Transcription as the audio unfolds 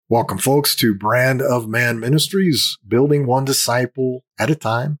Welcome, folks, to Brand of Man Ministries, building one disciple at a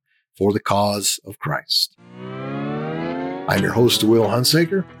time for the cause of Christ. I'm your host, Will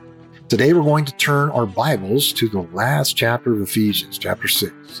Hunsaker. Today, we're going to turn our Bibles to the last chapter of Ephesians, chapter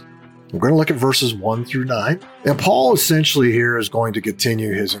 6. We're going to look at verses 1 through 9. And Paul essentially here is going to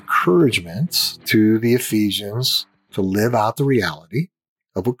continue his encouragement to the Ephesians to live out the reality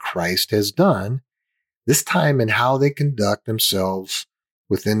of what Christ has done, this time in how they conduct themselves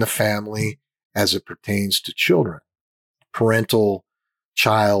within the family as it pertains to children,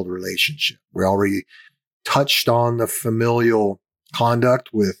 parental-child relationship. We already touched on the familial conduct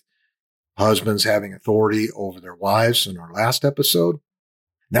with husbands having authority over their wives in our last episode.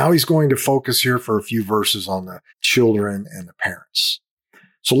 Now he's going to focus here for a few verses on the children and the parents.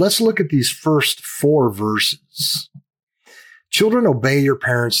 So let's look at these first 4 verses. Children, obey your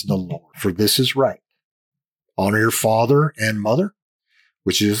parents in the Lord, for this is right. Honor your father and mother,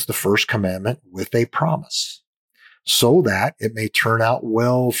 which is the first commandment with a promise, so that it may turn out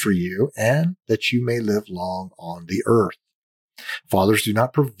well for you and that you may live long on the earth. Fathers, do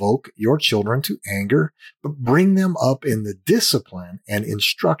not provoke your children to anger, but bring them up in the discipline and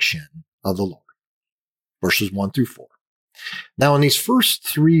instruction of the Lord. Verses 1 through 4. Now, in these first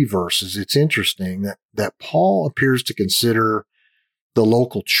 3 verses, it's interesting that Paul appears to consider the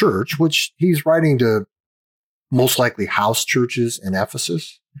local church, which he's writing to most likely house churches in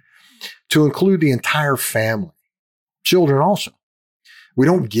Ephesus, to include the entire family, children also. We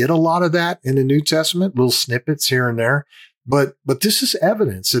don't get a lot of that in the New Testament, little snippets here and there, but this is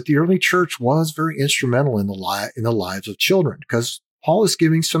evidence that the early church was very instrumental in the lives of children, because Paul is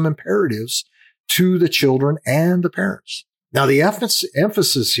giving some imperatives to the children and the parents. Now, the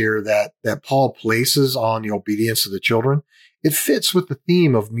emphasis here that Paul places on the obedience of the children, it fits with the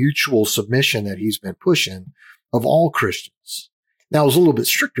theme of mutual submission that he's been pushing of all Christians. Now, it's a little bit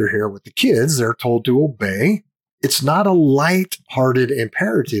stricter here with the kids. They're told to obey. It's not a light-hearted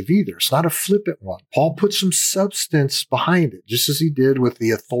imperative either. It's not a flippant one. Paul put some substance behind it, just as he did with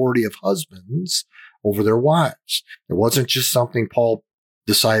the authority of husbands over their wives. It wasn't just something Paul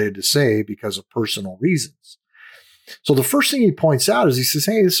decided to say because of personal reasons. So the first thing he points out is he says,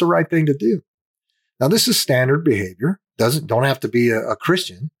 hey, it's the right thing to do. Now, this is standard behavior. Don't have to be a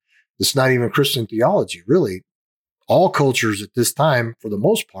Christian. It's not even Christian theology, really. All cultures at this time, for the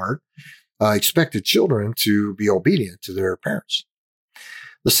most part, expected children to be obedient to their parents.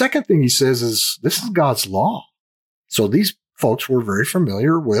 The second thing he says is this is God's law. So these folks were very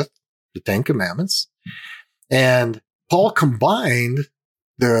familiar with the 10 Commandments. And Paul combined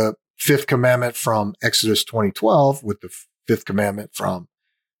the 5th commandment from Exodus 20:12 with the 5th commandment from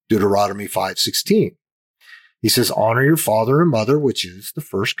Deuteronomy 5:16. He says, honor your father and mother, which is the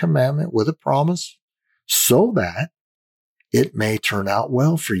first commandment with a promise, so that it may turn out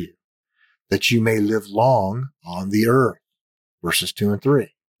well for you, that you may live long on the earth. Verses 2 and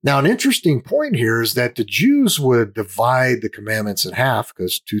 3. Now, an interesting point here is that the Jews would divide the commandments in half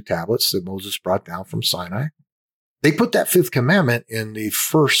because 2 tablets that Moses brought down from Sinai. They put that 5th commandment in the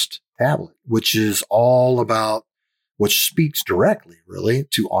first tablet, which is all about, which speaks directly, really,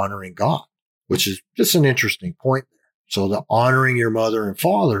 to honoring God, which is just an interesting point there. So the honoring your mother and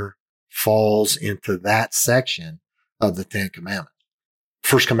father falls into that section of the 10 Commandments.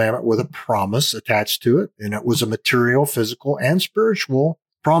 First commandment with a promise attached to it, and it was a material, physical, and spiritual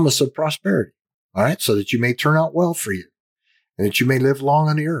promise of prosperity. All right, so that you may turn out well for you, and that you may live long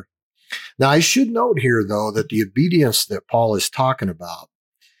on the earth. Now, I should note here, though, that the obedience that Paul is talking about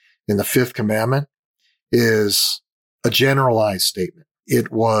in the 5th commandment is a generalized statement.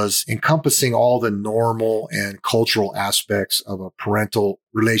 It was encompassing all the normal and cultural aspects of a parental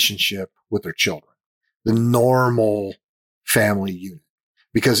relationship with their children, the normal family unit,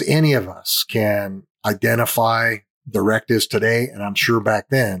 because any of us can identify directives today, and I'm sure back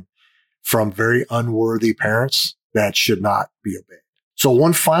then, from very unworthy parents that should not be obeyed. So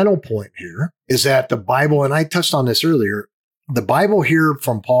one final point here is that the Bible, and I touched on this earlier, the Bible here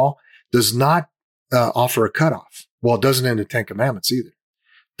from Paul does not offer a cutoff. Well, it doesn't in the 10 Commandments either.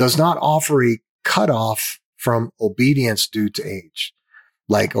 Does not offer a cutoff from obedience due to age.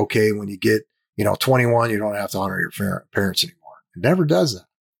 Like, okay, when you get, 21, you don't have to honor your parents anymore. It never does that.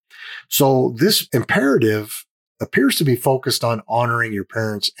 So this imperative appears to be focused on honoring your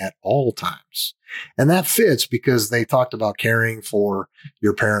parents at all times. And that fits because they talked about caring for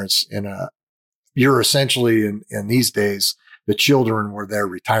your parents you're essentially in these days, the children were their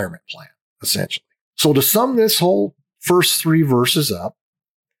retirement plan, essentially. So to sum this whole first 3 verses up,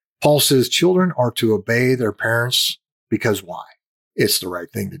 Paul says children are to obey their parents because why? It's the right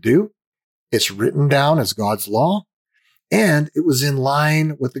thing to do. It's written down as God's law. And it was in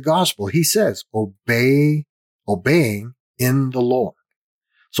line with the gospel. He says, obeying in the Lord.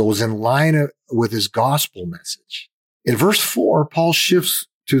 So it was in line with his gospel message. In verse 4, Paul shifts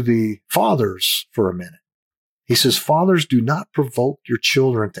to the fathers for a minute. He says, fathers, do not provoke your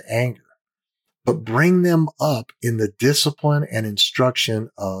children to anger, but bring them up in the discipline and instruction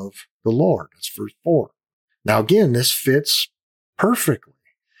of the Lord. That's verse 4. Now, again, this fits perfectly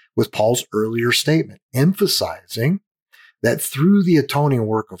with Paul's earlier statement, emphasizing that through the atoning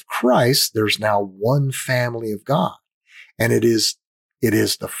work of Christ, there's now one family of God. And it is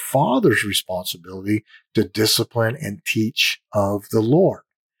the father's responsibility to discipline and teach of the Lord.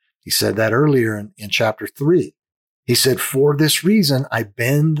 He said that earlier in chapter 3. He said, for this reason, I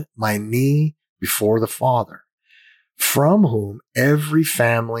bend my knee before the Father, from whom every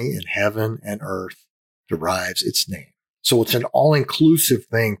family in heaven and earth derives its name. So it's an all-inclusive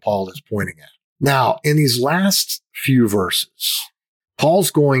thing Paul is pointing at. Now, in these last few verses,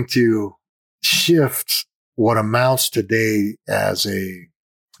 Paul's going to shift what amounts today as a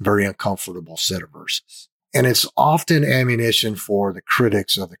very uncomfortable set of verses. And it's often ammunition for the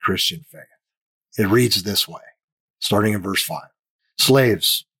critics of the Christian faith. It reads this way, starting in verse 5.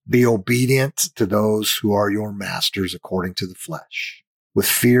 Slaves, be obedient to those who are your masters according to the flesh, with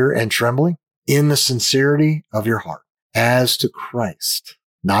fear and trembling, in the sincerity of your heart, as to Christ,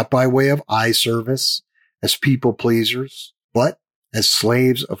 not by way of eye service, as people pleasers, but as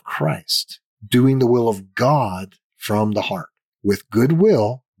slaves of Christ, doing the will of God from the heart. With good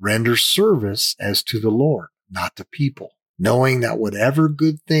will, render service as to the Lord, not to people, knowing that whatever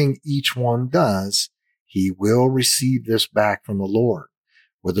good thing each one does, he will receive this back from the Lord,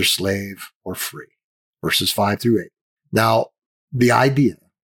 whether slave or free. Verses 5 through 8. Now, the idea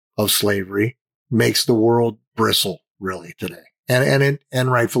of slavery makes the world bristle really today,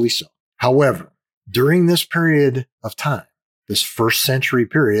 and rightfully so. However, during this period of time, this first century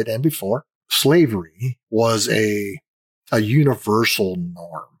period and before, slavery was a universal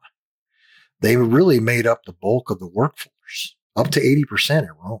norm. They really made up the bulk of the workforce, up to 80% in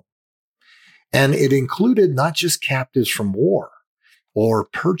Rome. And it included not just captives from war or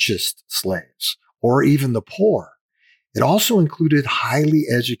purchased slaves or even the poor. It also included highly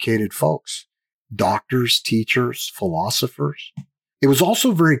educated folks, doctors, teachers, philosophers. It was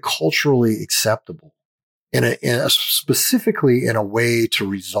also very culturally acceptable, specifically in a way to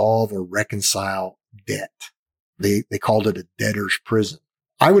resolve or reconcile debt. They called it a debtor's prison.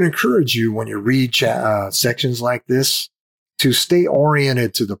 I would encourage you when you read sections like this to stay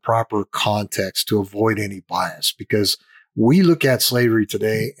oriented to the proper context to avoid any bias, because we look at slavery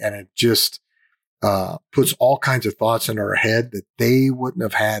today and it just puts all kinds of thoughts in our head that they wouldn't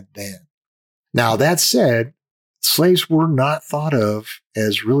have had then. Now, that said, slaves were not thought of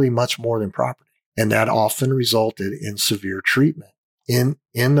as really much more than property, and that often resulted in severe treatment in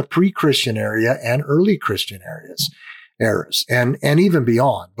the pre-Christian area and early Christian eras, and even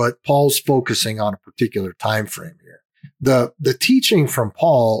beyond. But Paul's focusing on a particular time frame here. The teaching from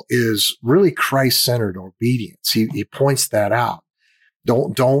Paul is really Christ-centered obedience. He points that out.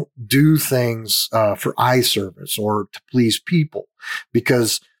 Don't do things for eye service or to please people,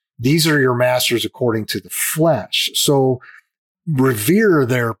 because these are your masters according to the flesh. So revere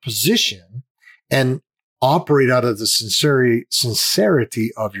their position and operate out of the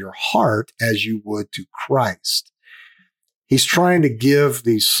sincerity of your heart as you would to Christ. He's trying to give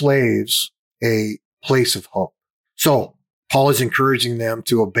these slaves a place of hope. So Paul is encouraging them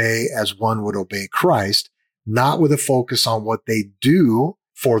to obey as one would obey Christ, not with a focus on what they do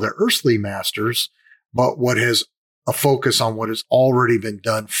for their earthly masters, but what has a focus on what has already been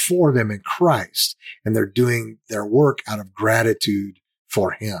done for them in Christ. And they're doing their work out of gratitude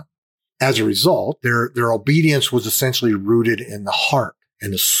for him. As a result, their obedience was essentially rooted in the heart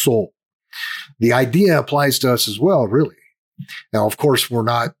and the soul. The idea applies to us as well, really. Now, of course, we're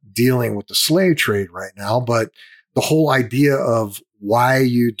not dealing with the slave trade right now, but the whole idea of why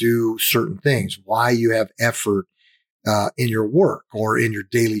you do certain things, why you have effort in your work or in your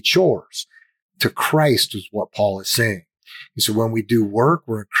daily chores to Christ is what Paul is saying. He said, when we do work,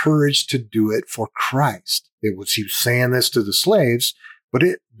 we're encouraged to do it for Christ. He was saying this to the slaves, but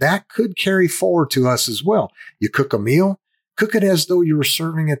that could carry forward to us as well. You cook a meal, cook it as though you were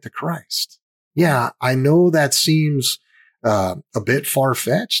serving it to Christ. Yeah, I know that seems a bit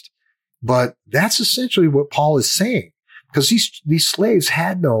far-fetched, but that's essentially what Paul is saying, because these slaves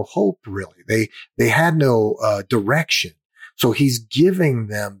had no hope, really. They had no direction. So he's giving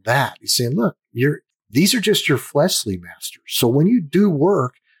them that. He's saying, look, these are just your fleshly masters. So when you do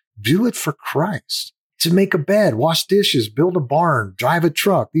work, do it for Christ. To make a bed, wash dishes, build a barn, drive a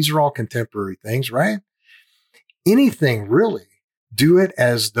truck. These are all contemporary things, right? anything really, do it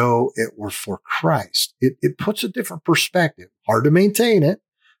as though it were for Christ. It puts a different perspective. Hard to maintain it,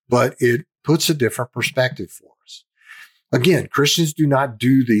 but it puts a different perspective for us. Again, Christians do not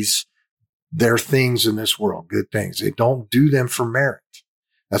do their things in this world, good things. They don't do them for merit.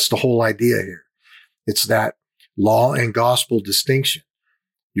 That's the whole idea here. It's that law and gospel distinction.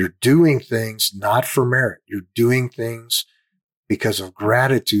 You're doing things not for merit. You're doing things because of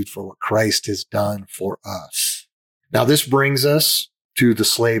gratitude for what Christ has done for us. Now, this brings us to the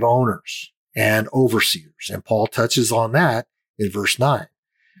slave owners and overseers, and Paul touches on that in verse 9.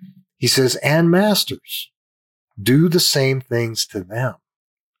 He says, and masters, do the same things to them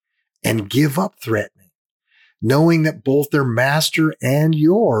and give up threatening, knowing that both their master and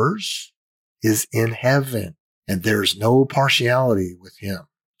yours is in heaven, and there's no partiality with him.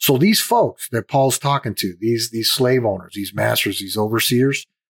 So these folks that Paul's talking to, these slave owners, these masters, these overseers,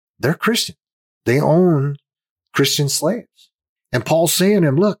 they're Christian. They own Christian slaves. And Paul's saying to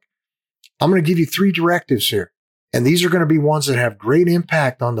them, look, I'm going to give you 3 directives here. And these are going to be ones that have great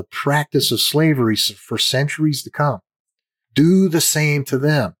impact on the practice of slavery for centuries to come. Do the same to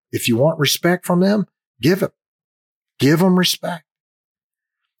them. If you want respect from them, give it. Give them respect.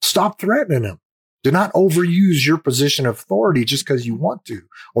 Stop threatening them. Do not overuse your position of authority just because you want to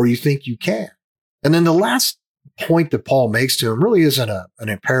or you think you can. And then the last point that Paul makes to him really isn't an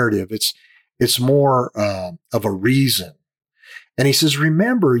imperative. It's more of a reason. And he says,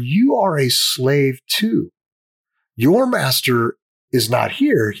 remember, you are a slave too. Your master is not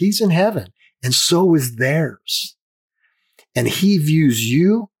here. He's in heaven, and so is theirs. And he views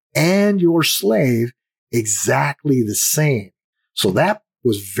you and your slave exactly the same. So that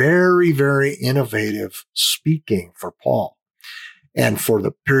was very, very innovative speaking for Paul. And for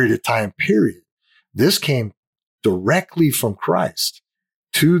the period of time period, this came directly from Christ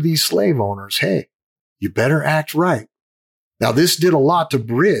to these slave owners. Hey, you better act right. Now, this did a lot to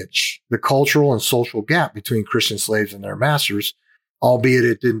bridge the cultural and social gap between Christian slaves and their masters, albeit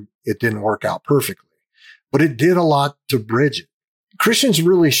it didn't work out perfectly. But it did a lot to bridge it. Christians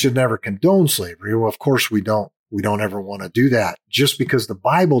really should never condone slavery. Well, of course we don't. We don't ever want to do that just because the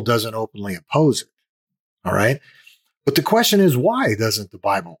Bible doesn't openly oppose it. All right. But the question is, why doesn't the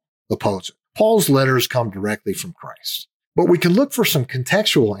Bible oppose it? Paul's letters come directly from Christ. But we can look for some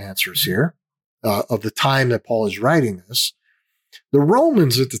contextual answers here of the time that Paul is writing this. The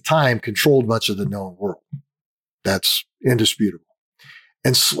Romans at the time controlled much of the known world. That's indisputable.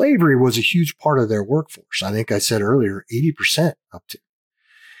 And slavery was a huge part of their workforce. I think I said earlier, 80% up to.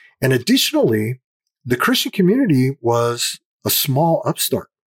 And additionally, the Christian community was a small upstart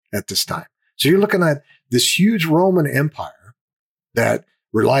at this time. So you're looking at this huge Roman Empire that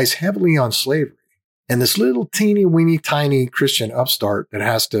relies heavily on slavery, and this little teeny weeny tiny Christian upstart that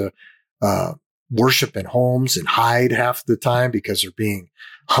has to worship in homes and hide half the time because they're being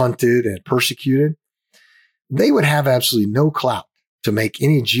hunted and persecuted. They would have absolutely no clout to make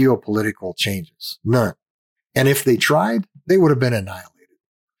any geopolitical changes. None. And if they tried, they would have been annihilated.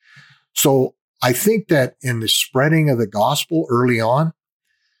 So I think that in the spreading of the gospel early on,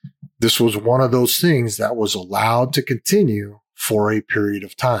 this was one of those things that was allowed to continue for a period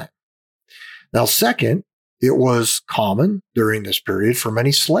of time. Now, second, it was common during this period for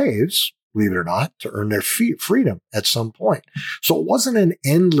many slaves, believe it or not, to earn their freedom at some point. So it wasn't an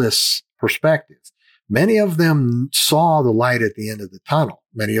endless perspective. Many of them saw the light at the end of the tunnel.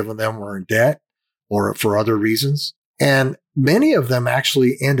 Many of them were in debt or for other reasons. And many of them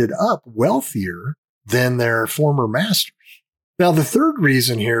actually ended up wealthier than their former masters. Now, the third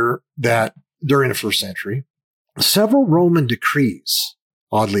reason here that during the first century, several Roman decrees,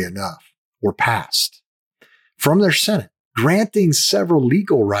 oddly enough, were passed from their Senate, granting several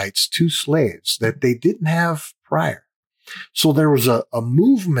legal rights to slaves that they didn't have prior. So there was a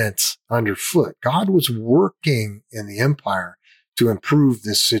movement underfoot. God was working in the empire to improve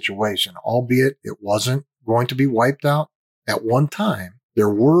this situation, albeit it wasn't going to be wiped out at one time. There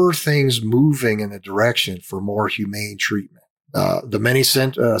were things moving in the direction for more humane treatment. The many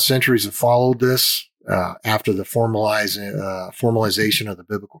centuries that followed this, after the formalization of the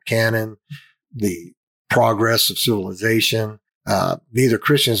biblical canon, the progress of civilization, neither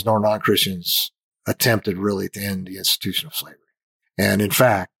Christians nor non-Christians attempted really to end the institution of slavery. And in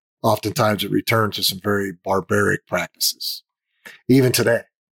fact, oftentimes it returned to some very barbaric practices. Even today,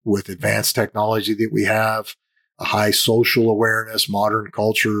 with advanced technology that we have, a high social awareness, modern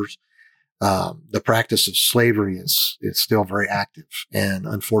cultures, the practice of slavery is still very active and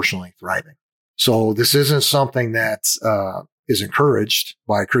unfortunately thriving. So this isn't something that is encouraged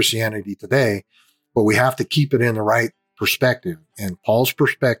by Christianity today, but we have to keep it in the right perspective. And Paul's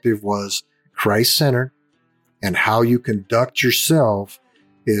perspective was Christ-centered and how you conduct yourself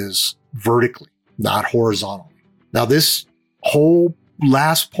is vertically, not horizontally. Now, this whole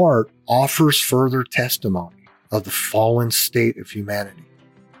last part offers further testimony of the fallen state of humanity.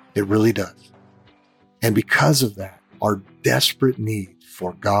 It really does. And because of that, our desperate need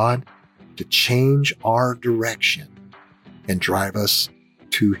for God to change our direction and drive us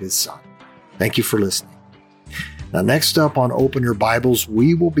to his Son. Thank you for listening. Now, next up on Open Your Bibles,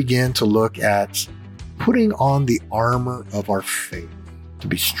 we will begin to look at putting on the armor of our faith to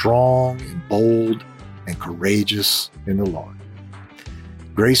be strong and bold and courageous in the Lord.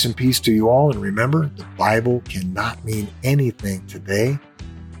 Grace and peace to you all. And remember, the Bible cannot mean anything today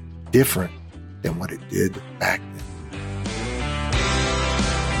different than what it did back then.